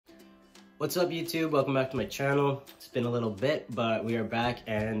What's up YouTube? Welcome back to my channel. It's been a little bit, but we are back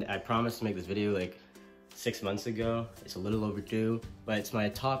and I promised to make this video like 6 months ago. It's a little overdue, but it's my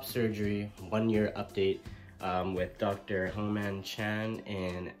top surgery 1-year update with Dr. Homan Cheng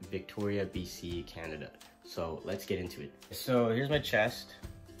in Victoria, BC, Canada. So let's get into it. So here's my chest,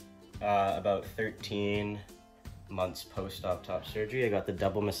 about 13 months post-op top surgery. I got the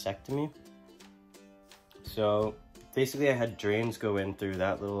double mastectomy. So basically I had drains go in through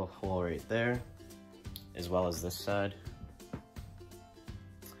that little hole right there, as well as this side.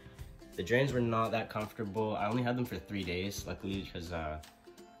 The drains were not that comfortable. I only had them for 3 days, luckily, because I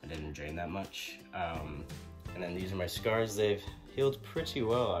didn't drain that much. And then these are my scars. They've healed pretty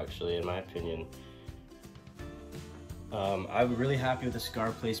well, actually, in my opinion. I'm really happy with the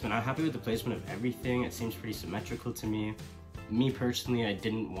scar placement. I'm happy with the placement of everything. It seems pretty symmetrical to me. Me personally, I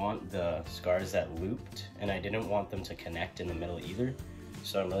didn't want the scars that looped, and I didn't want them to connect in the middle either.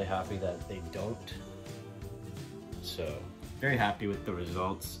 So I'm really happy that they don't. So very happy with the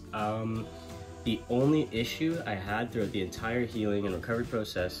results. The only issue I had throughout the entire healing and recovery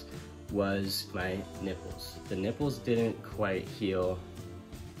process was my nipples. The nipples didn't quite heal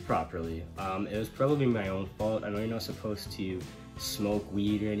properly. It was probably my own fault. I know you're not supposed to smoke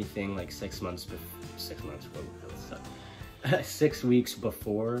weed or anything like 6 months before. 6 months, whoa, that sucked. 6 weeks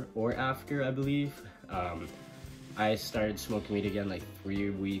before or after, I believe. I started smoking weed again like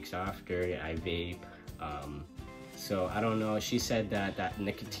 3 weeks after. I vape. So I don't know. She said that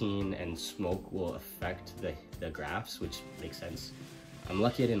nicotine and smoke will affect the grafts, which makes sense. I'm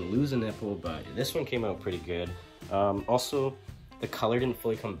lucky I didn't lose a nipple, but this one came out pretty good. Also, the color didn't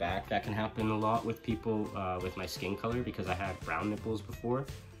fully come back. That can happen a lot with people with my skin color, because I had brown nipples before.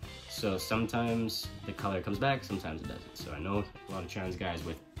 So sometimes the color comes back, sometimes it doesn't. So I know a lot of trans guys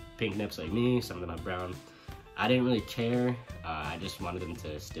with pink nips like me, some of them have brown. I didn't really care. I just wanted them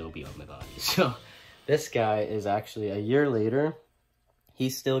to still be on my body. So this guy is actually, a year later, he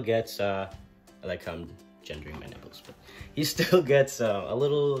still gets, I like how I'm gendering my nipples, but he still gets a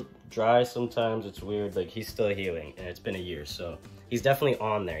little dry sometimes. It's weird, like he's still healing, and it's been a year. So he's definitely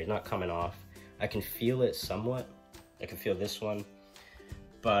on there, he's not coming off. I can feel it somewhat. I can feel this one.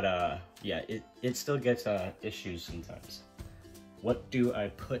 But yeah, it still gets issues sometimes. What do I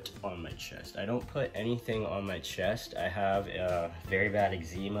put on my chest? I don't put anything on my chest. I have very bad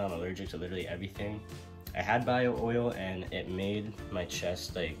eczema. I'm allergic to literally everything. I had bio oil and it made my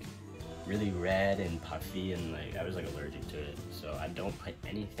chest like really red and puffy, and like I was like allergic to it. So I don't put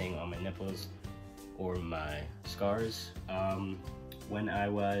anything on my nipples or my scars. When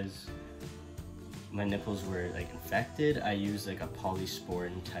my nipples were like infected, I used like a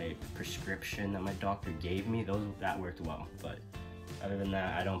polysporin type prescription that my doctor gave me. That worked well, but other than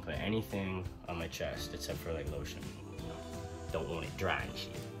that, I don't put anything on my chest except for like lotion. Don't want it dry and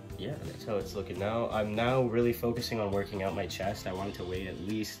shit. Yeah, that's how it's looking now. I'm now really focusing on working out my chest. I wanted to wait at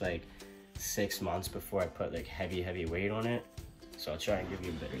least like 6 months before I put like heavy weight on it. So I'll try and give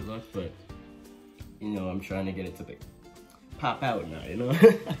you a better look, but you know, I'm trying to get it to like pop out now, you know?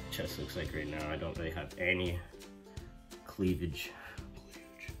 Chest looks like right now, I don't really have any cleavage.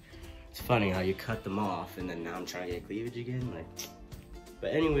 It's funny how you cut them off and then now I'm trying to get cleavage again. Like,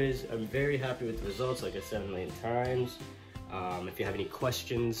 but anyways, I'm very happy with the results, like I said a million times. If you have any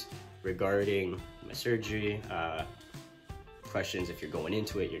questions regarding my surgery, questions if you're going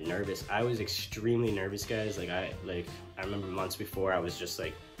into it, you're nervous. I was extremely nervous, guys. I remember months before I was just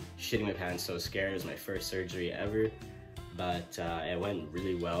like shitting my pants, so scared. It was my first surgery ever. But it went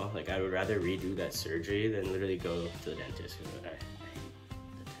really well. Like, I would rather redo that surgery than literally go to the dentist.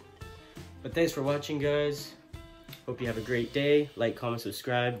 But thanks for watching, guys. Hope you have a great day. Like, comment,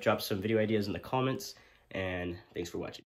 subscribe, drop some video ideas in the comments, and thanks for watching.